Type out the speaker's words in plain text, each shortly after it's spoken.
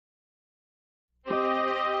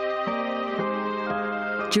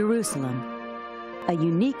Jerusalem, a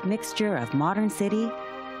unique mixture of modern city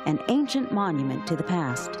and ancient monument to the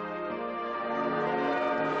past.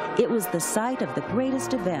 It was the site of the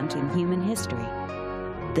greatest event in human history,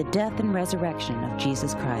 the death and resurrection of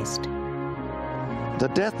Jesus Christ. The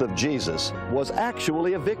death of Jesus was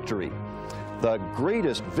actually a victory, the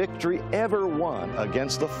greatest victory ever won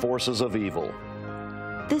against the forces of evil.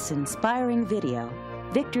 This inspiring video,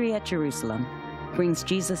 Victory at Jerusalem, brings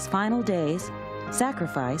Jesus' final days,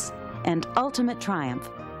 sacrifice, and ultimate triumph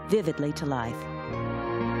vividly to life.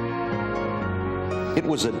 It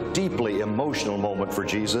was a deeply emotional moment for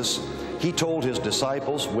Jesus. He told his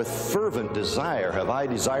disciples, "With fervent desire have I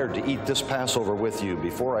desired to eat this Passover with you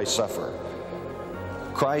before I suffer."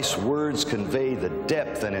 Christ's words convey the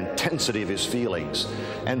depth and intensity of his feelings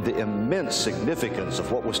and the immense significance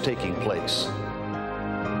of what was taking place.